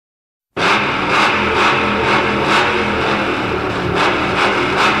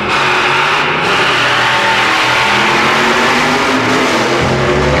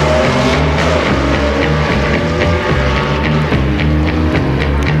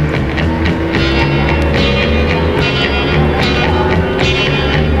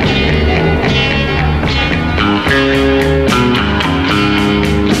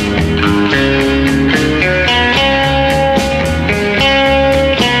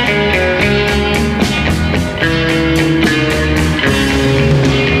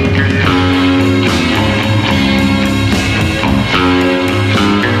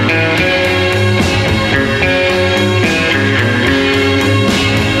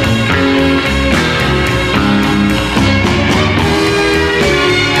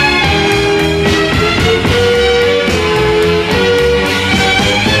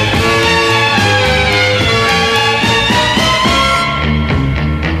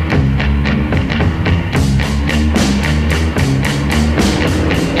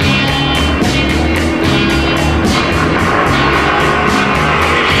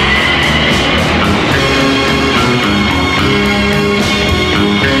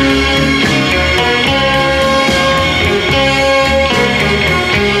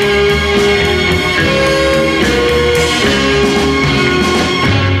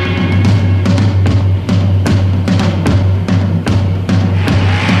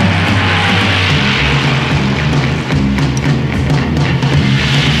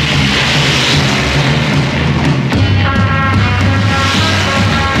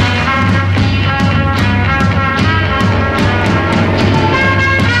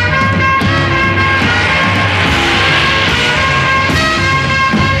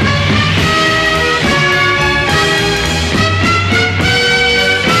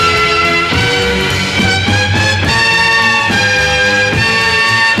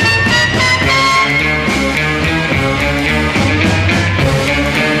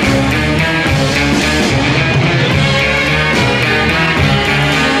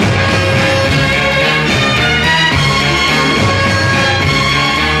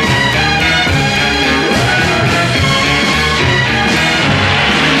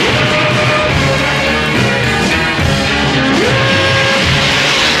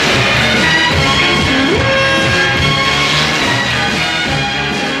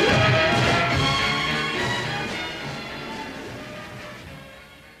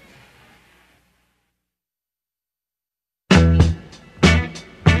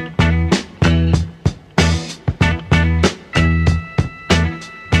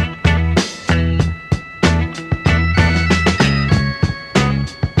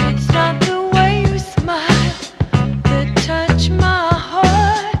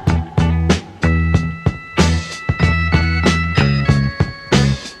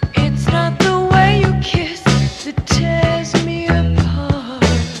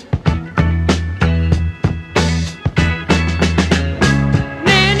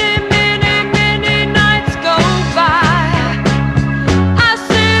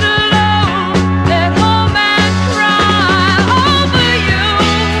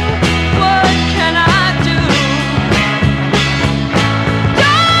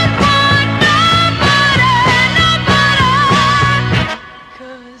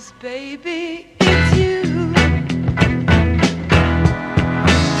Baby, it's you.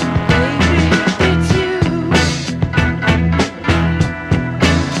 Baby, it's you.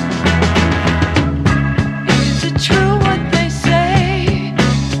 Is it true what they say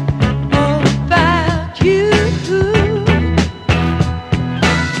about you?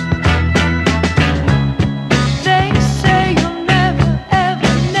 They say you'll never,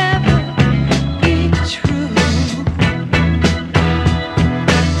 ever, never be true.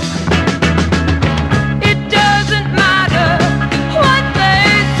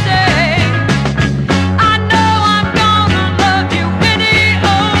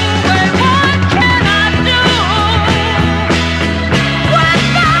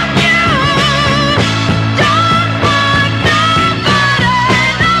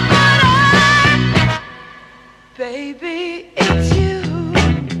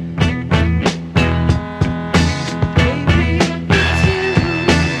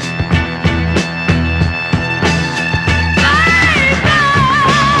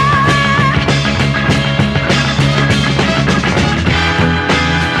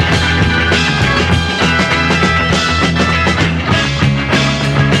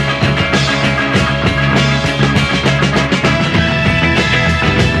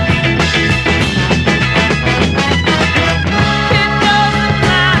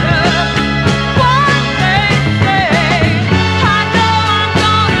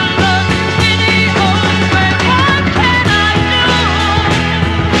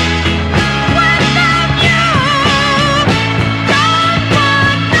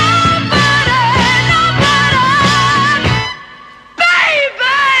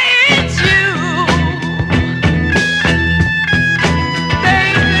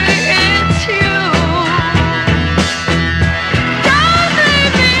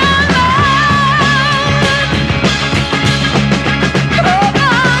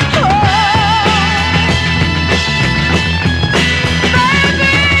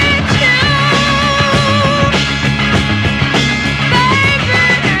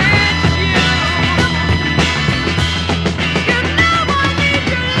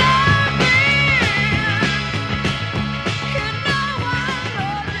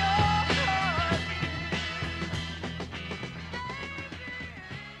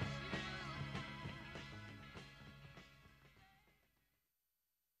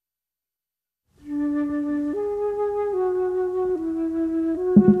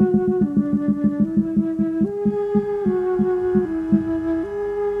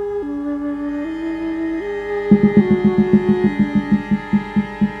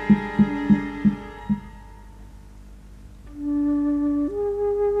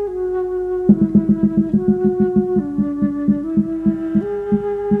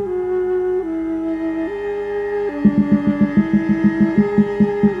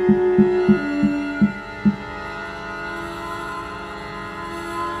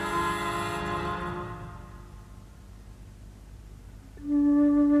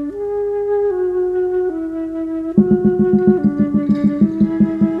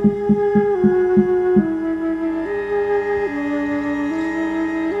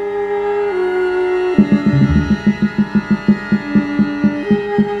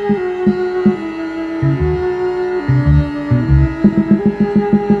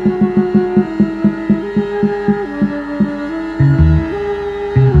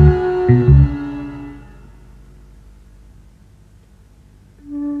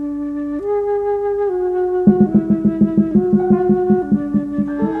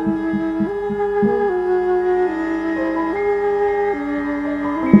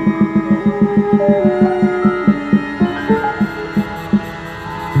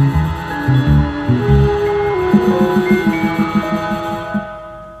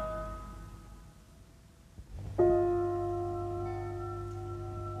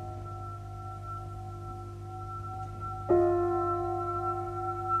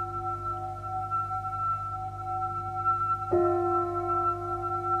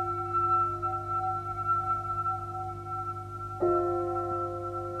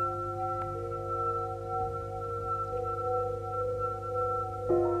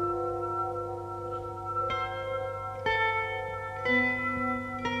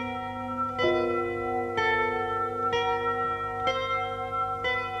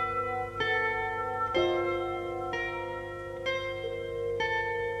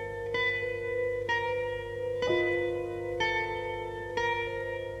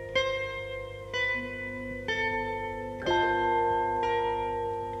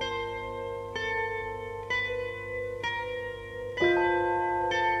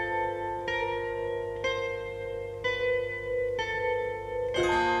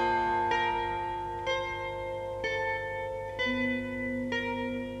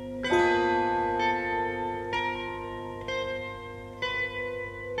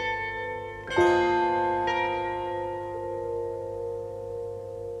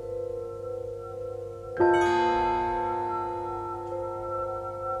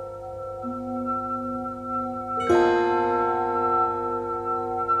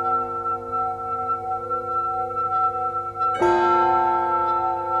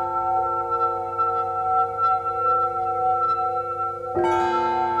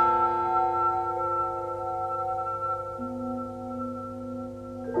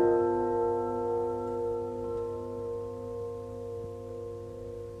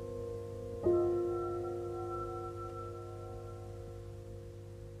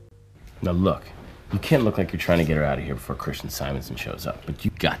 Now look, you can't look like you're trying to get her out of here before Christian Simonson shows up, but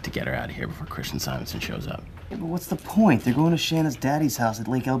you got to get her out of here before Christian Simonson shows up. Yeah, but what's the point? They're going to Shanna's daddy's house at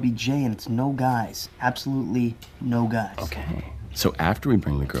Lake LBJ, and it's no guys. Absolutely no guys. Okay. So after we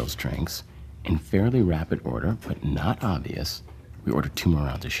bring the girls drinks, in fairly rapid order, but not obvious, we order 2 more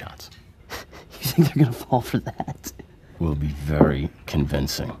rounds of shots. You think they're gonna fall for that? Will be very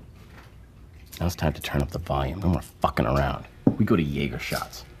convincing. Now it's time to turn up the volume. No more fucking around. We go to Jaeger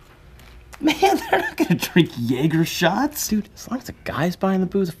shots. Man, they're not gonna drink Jaeger shots. Dude, as long as the guy's buying the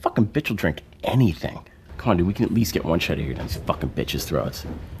booze, a fucking bitch will drink anything. Come on, dude, we can at least get one shot of here down these fucking bitches' throats.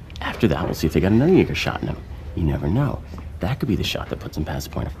 After that, we'll see if they got another Jaeger shot in them. You never know. That could be the shot that puts them past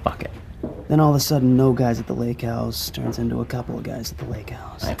the point of fuck it. Then all of a sudden, no guys at the lake house turns into a couple of guys at the lake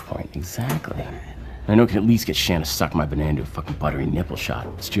house. My point, exactly. I know I can at least get Shanna to suck my banana into a fucking buttery nipple shot.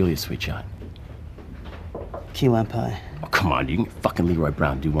 It's Julia's sweet shot. Key lime pie. Oh, come on, dude. You can fucking Leroy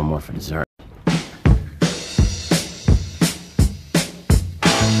Brown do one more for dessert.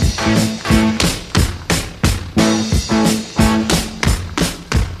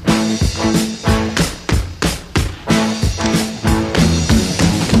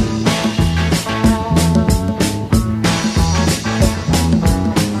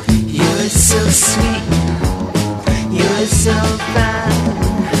 So fine,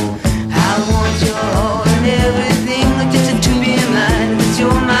 I want your all and everything just to be mine, 'cause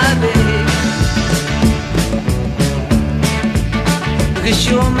you're my baby, 'cause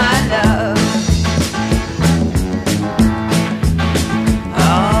you're my love.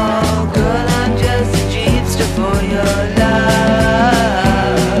 Oh, girl, I'm just a jeepster for your love.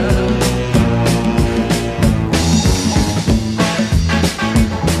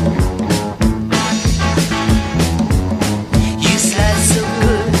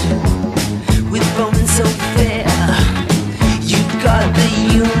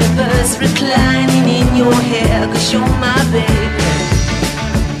 Reclining in your hair, 'cause you're my baby.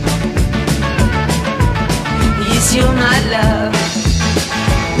 Yes, you're my love.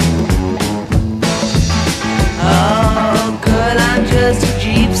 Oh, girl, I'm just a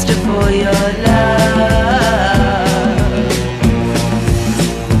jeepster for your love.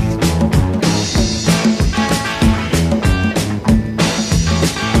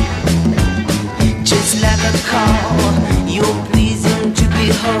 Just like a call, you're pleasing to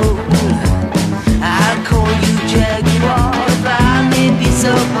behold. I call you Jaguar if I may be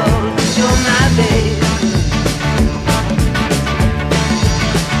so bold, 'cause you're my babe.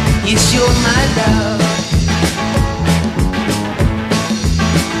 Yes, you're my love.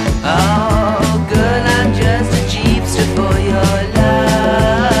 Oh, girl, I'm just a jeepster for your love.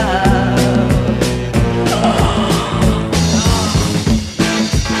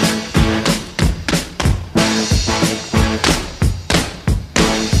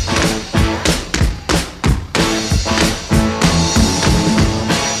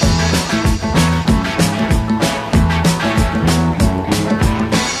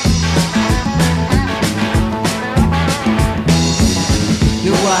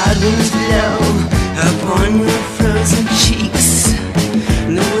 Winds blow upon your frozen cheeks.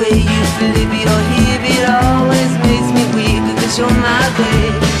 And the way you flip your hip, it always makes me weak, 'cause you're my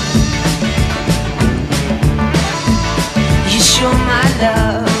babe. You're my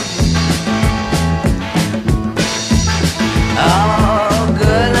love. Oh,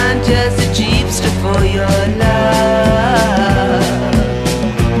 girl, I'm just a jeepster for your love.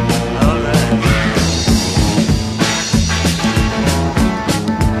 Alright.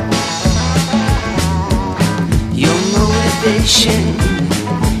 Your motivation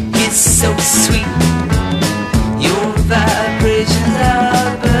is so sweet. Your vibrations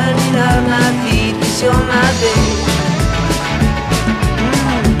are burning up my feet, 'cause you're my babe.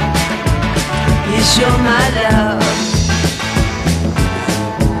 Yes, you're my love.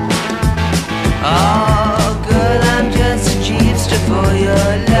 Oh, girl, I'm just a jeepster for your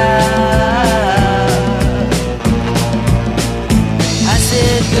love. I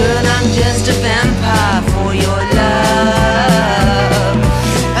said, girl, I'm just a vampire for your love.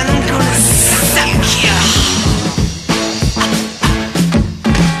 And I'm gonna suck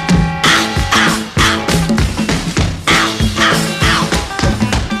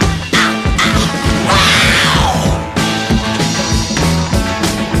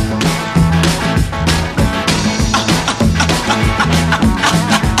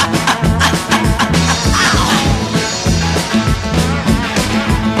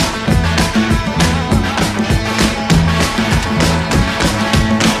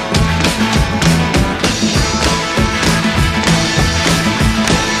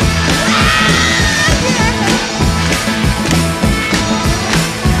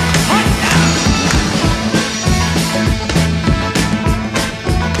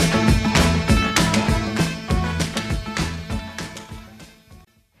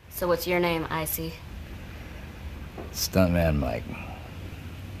So what's your name, Icy? Stuntman Mike.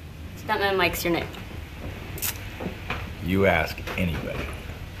 Stuntman Mike's your name. You ask anybody.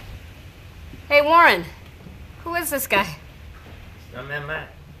 Hey, Warren. Who is this guy? Stuntman Mike.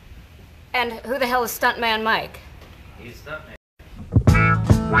 And who the hell is Stuntman Mike? He's Stuntman.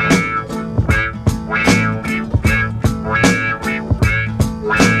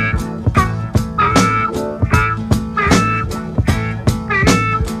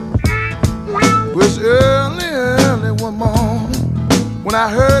 It was early one morning when I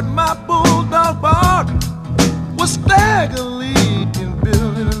heard my bulldog bark. Was Stagger Lee and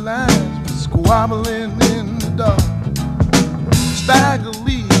Billy the Lions was squabbling in the dark. Stagger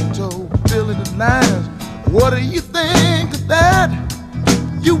Lee told Billy the Lions, "What do you think of that?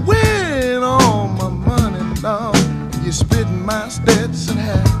 You win all my money, dog. You spit in my Stetson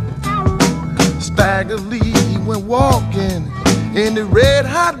hat." Stagger Lee went walking in the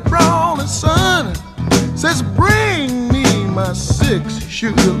red-hot brawling sun. Says, "Bring me my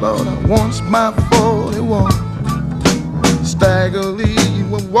 6-shooter, Lord, I wants my 41." Stagger Lee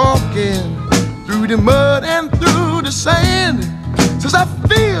went walking through the mud and through the sand. Says, "I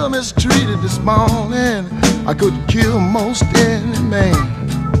feel mistreated this morning. I could kill most any man."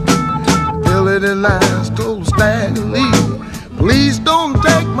 Billy the Lions told Stagger Lee, "Please don't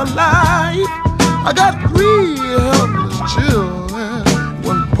take my life. I got 3 helpless children,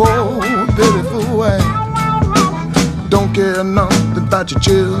 1 poor pitiful wife. Don't care nothing about your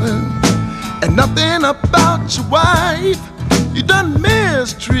children and nothing about your wife. You done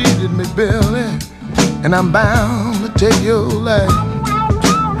mistreated me, Billy, and I'm bound to take your life."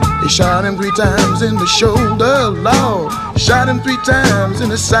 They shot him 3 times in the shoulder, Lord. Shot him 3 times in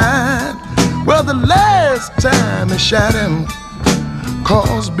the side. Well, the last time they shot him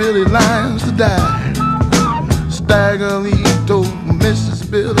caused Billy Lions to die. Stagger Lee told Mrs.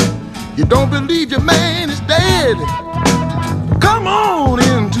 Billy, "You don't believe your man is dead? Come on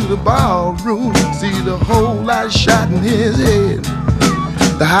into the ballroom and see the hole I shot in his head."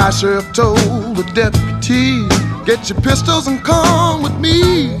 The high sheriff told the deputy, "Get your pistols and come with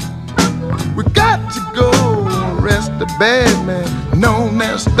me. We got to go arrest the bad man known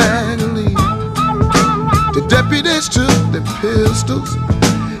as Stagger Lee." The deputies took their pistols,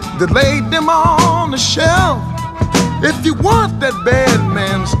 they laid them on the shelf. "If you want that bad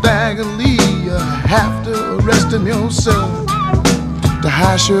man Stagger Lee, you have to arrest him yourself." The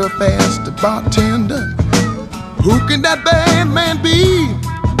high sheriff asked the bartender, "Who can that bad man be?"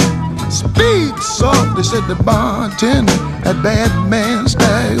 "Speak softly," said the bartender, "that bad man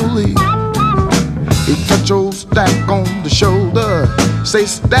Stagger Lee." He touched old Stack on the shoulder, say,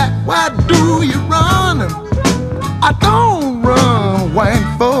 "Stack, why do you run?" "I don't run, white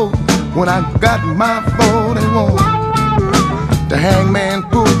folk, when I got my 41. The hangman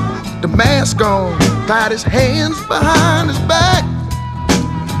put the mask on, tied his hands behind his back,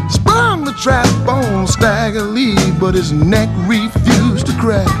 sprung the trap on Stagger Lee, but his neck refused to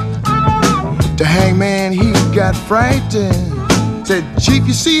crack. The hangman, he got frightened, said, "Chief,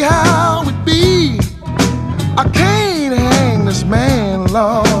 you see how it be? I can't hang this man,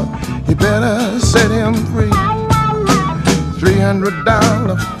 Lord. You better set him free.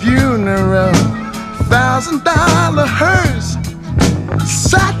 $300 funeral, $1,000 hearse.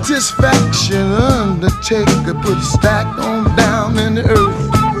 Satisfaction undertaker put a stack on down in the earth."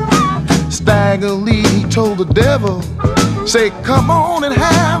 Stagger Lee told the devil, say, "Come on and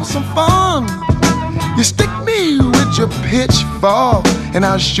have some fun. You stick me with your pitchfork and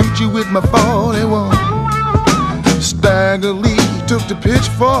I'll shoot you with my 41. Stagger Lee took the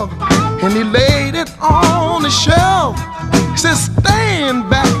pitchfork and he laid it on the shelf. He said, "Stand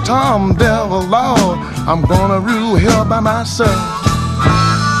back, Tom Devil, Lord, I'm gonna rule hell by myself."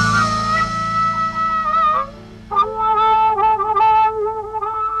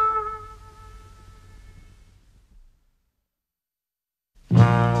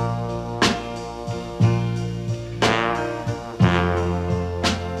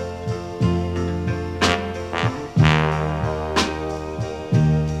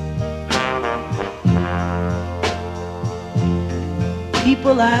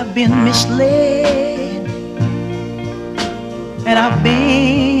 People, I've been misled and I've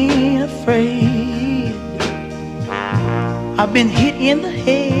been afraid. I've been hit in the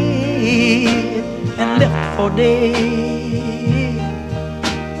head and left for dead.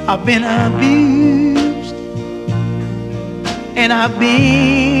 I've been abused and I've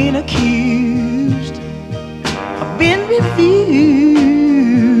been accused. I've been refused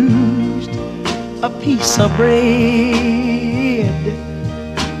a piece of bread,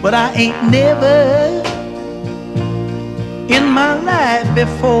 but I ain't never in my life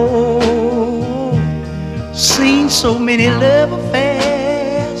before. Seen so many love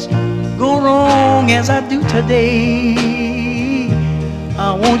affairs go wrong as I do today.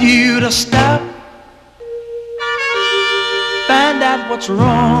 I want you to stop, find out what's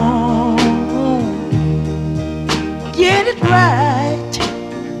wrong, get it right,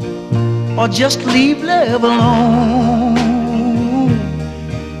 or just leave love alone.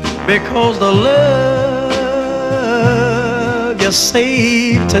 Because the love you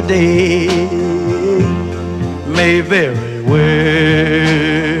saved today may very well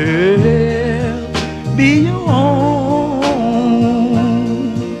be your own.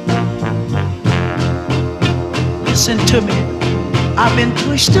 Listen to me, I've been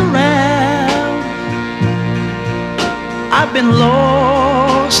pushed around, I've been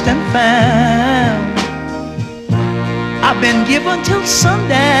lost and found, I've been given till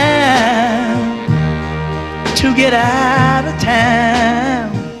sundown to get out of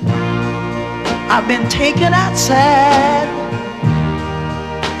town. I've been taken outside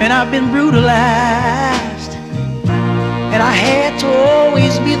and I've been brutalized, and I had to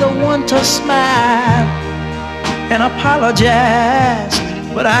always be the one to smile and apologize.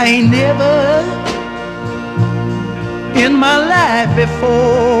 But I ain't never in my life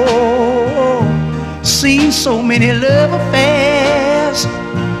before seen so many love affairs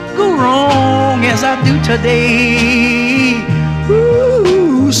go wrong as I do today.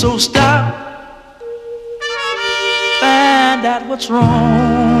 Ooh, so stop, find out what's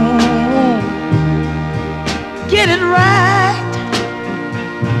wrong, get it right,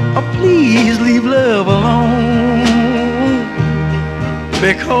 or please leave love alone.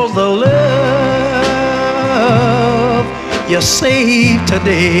 Because the love you saved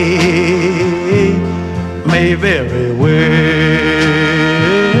today may very well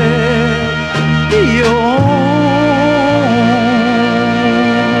be your own.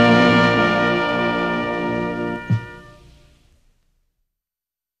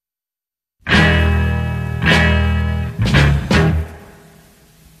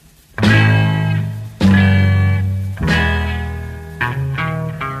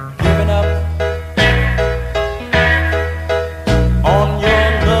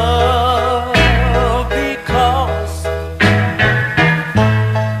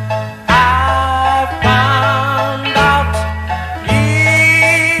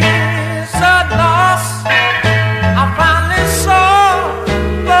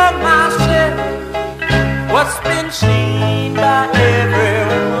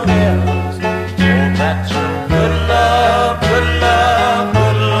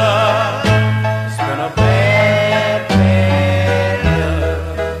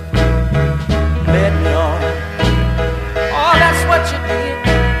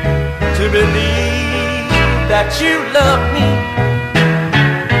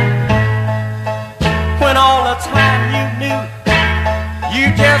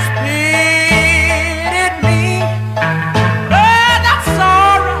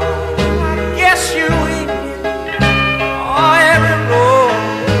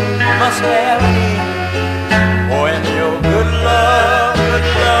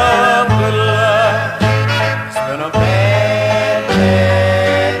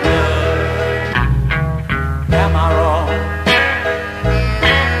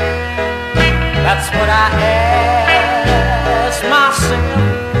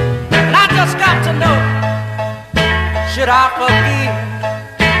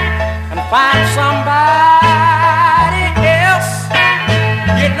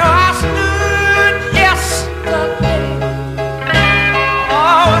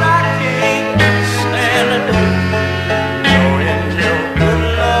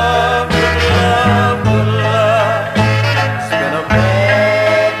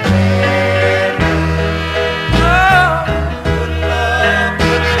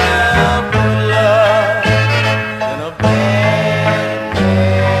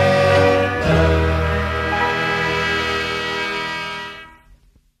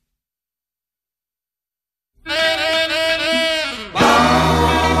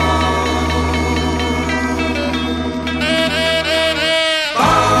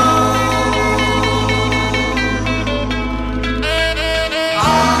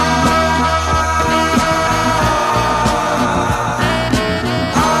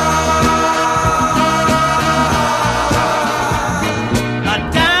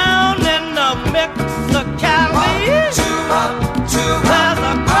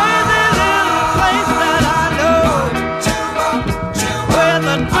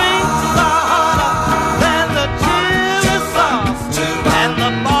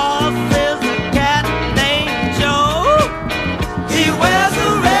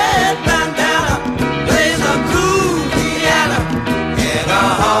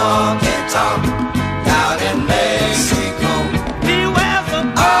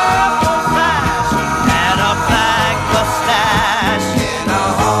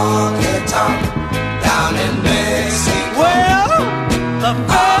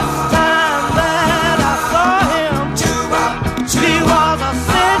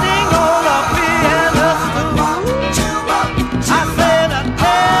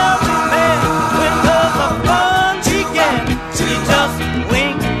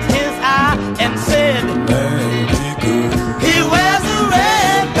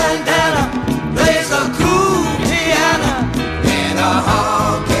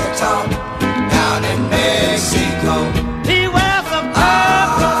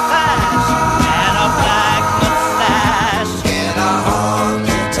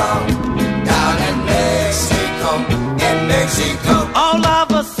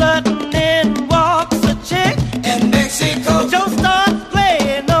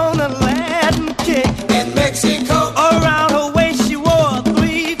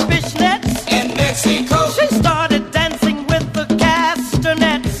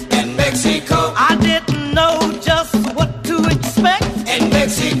 Mexico. I didn't know just what to expect. In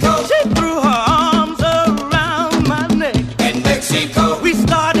Mexico. She threw her arms around my neck. In Mexico. We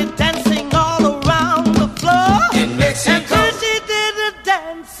started dancing all around the floor. In Mexico. And then she did a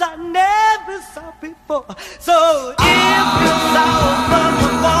dance I never saw before. So if you saw from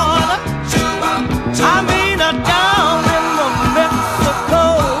the water, I mean down in the Mexico,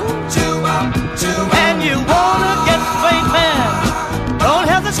 and you wanna get straight, man, don't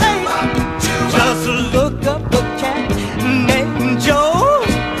hesitate. Just look up a cat named Joe.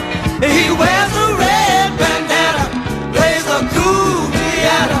 He wears a red bandana, plays a cool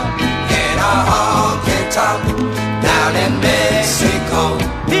piano In a honky tonk down in Mexico.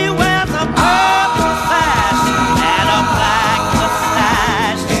 He wears a purple sash and a black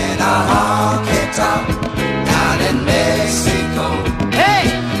mustache. In a honky tonk down in Mexico. Hey!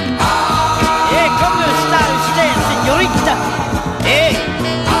 Hey, come to the stylish dance, señorita. Hey,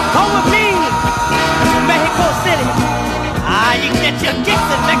 come with me to Mexico City. You can get your kicks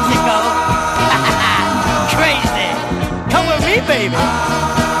in Mexico. Crazy. Come with me, baby.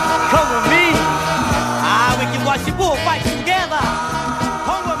 Come with me. We can watch the bullfights together.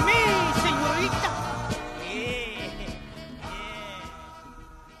 Come with me, señorita. Yeah.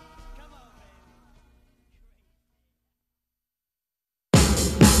 Come on, baby.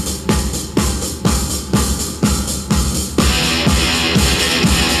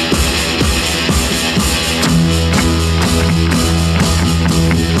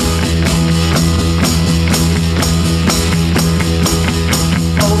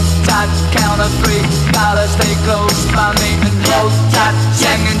 Hold tight, count of three. Gotta stay close by me and hold tight.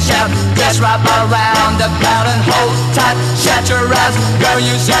 Sing and shout, just wrap around the crowd and hold tight. Shut your eyes, girl,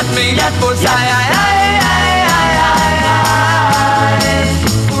 you set me up for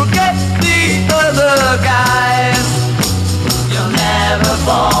Forget the other guys. You'll never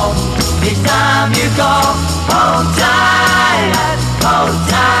fall. This time you go. Hold tight, hold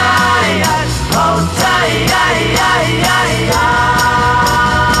tight, hold tight.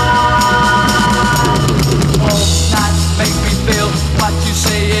 Make me feel what you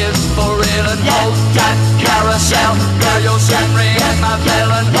say is for real and hold tight, carousel, girl, you'll send ring my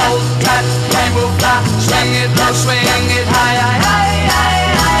bell and hold tight, we will fly, swing it low, swing it high,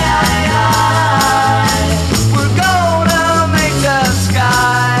 we're gonna make the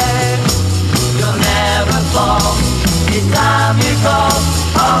sky, you'll never fall, it's time you go,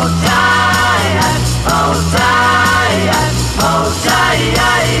 hold tight, hold tight, hold tight.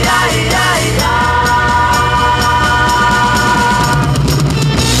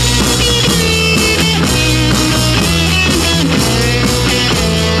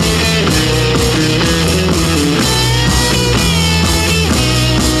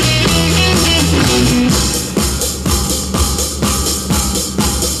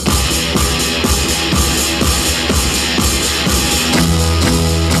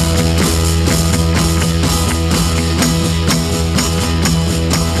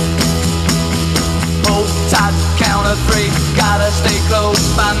 Three, gotta stay close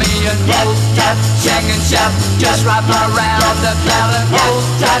by me and hold tight, sing and shout, just wrap around the crowd and hold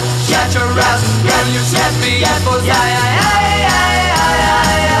tight, shut your eyes, girl, you set me up for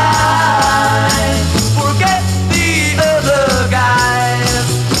forget the other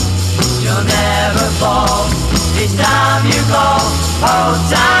guys, you'll never fall, it's time you go, hold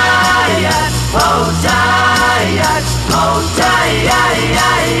tight, hold tight, hold tight.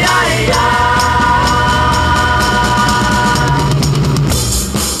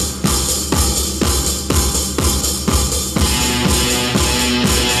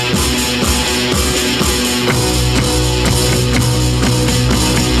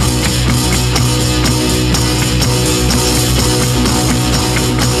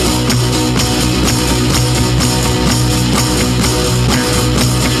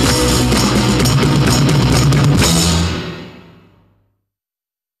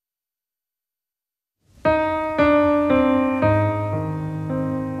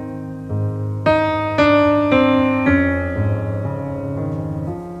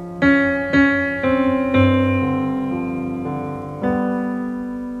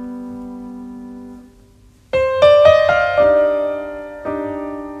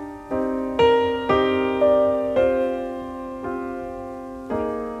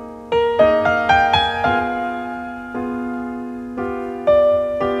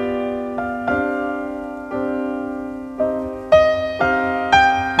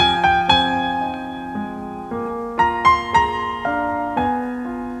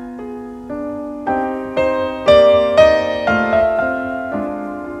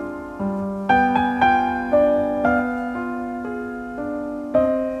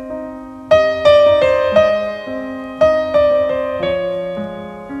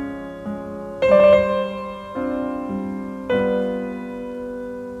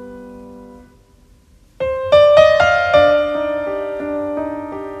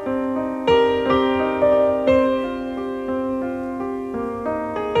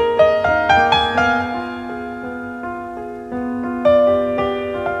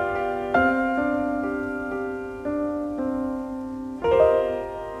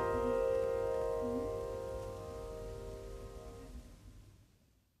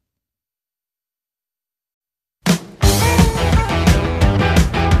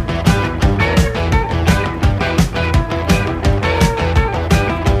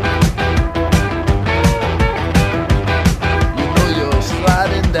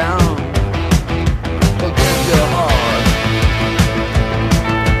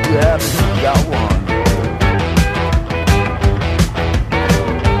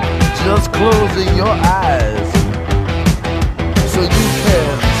 closing your eyes so you can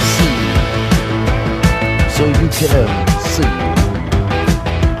see. So you can see.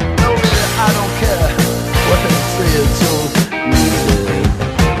 No, baby, I don't care what they say, it's so easy.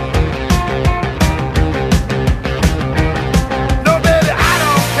 No, baby, I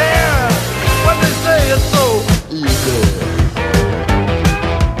don't care what they say, it's so easy.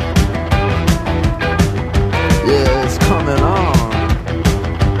 Yeah, it's coming on.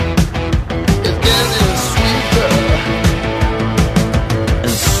 It's getting sweeter and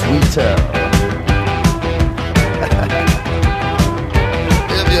sweeter.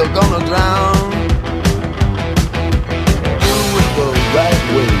 If you're gonna drown, do it the right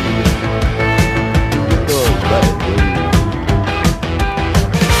way. Do it the right way.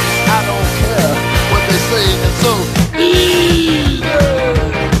 I don't care what they say, it's so easy.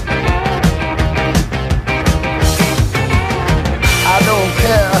 I don't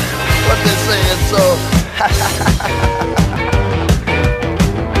care what they say, it's so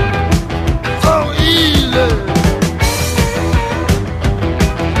so easy.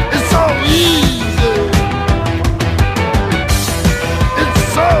 It's so easy. It's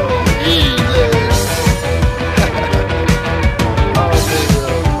so easy. Oh, baby.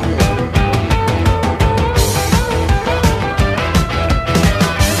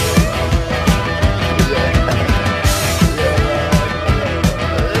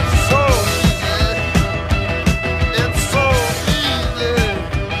 It's so easy. It's so easy.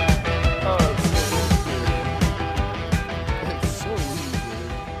 Oh, it's so easy. It's so easy.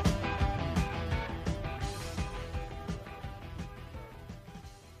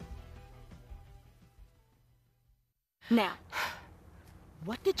 Now,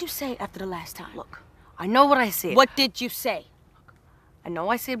 what did you say after the last time? Look, I know what I said. What did you say? I know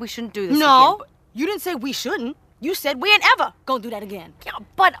I said we shouldn't do this No, again, you didn't say we shouldn't. You said we ain't ever gonna do that again. Yeah,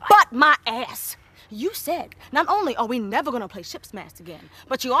 but my ass. You said not only are we never gonna play ship's mast again,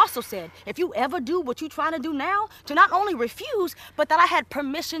 but you also said if you ever do what you're trying to do now, to not only refuse, but that I had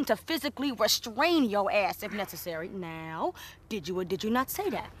permission to physically restrain your ass if necessary. Now, did you or did you not say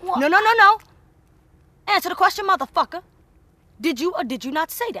that? What? No. Answer the question, motherfucker. Did you or did you not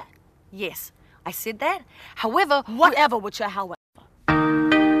say that? Yes, I said that. However, Whatever with your however.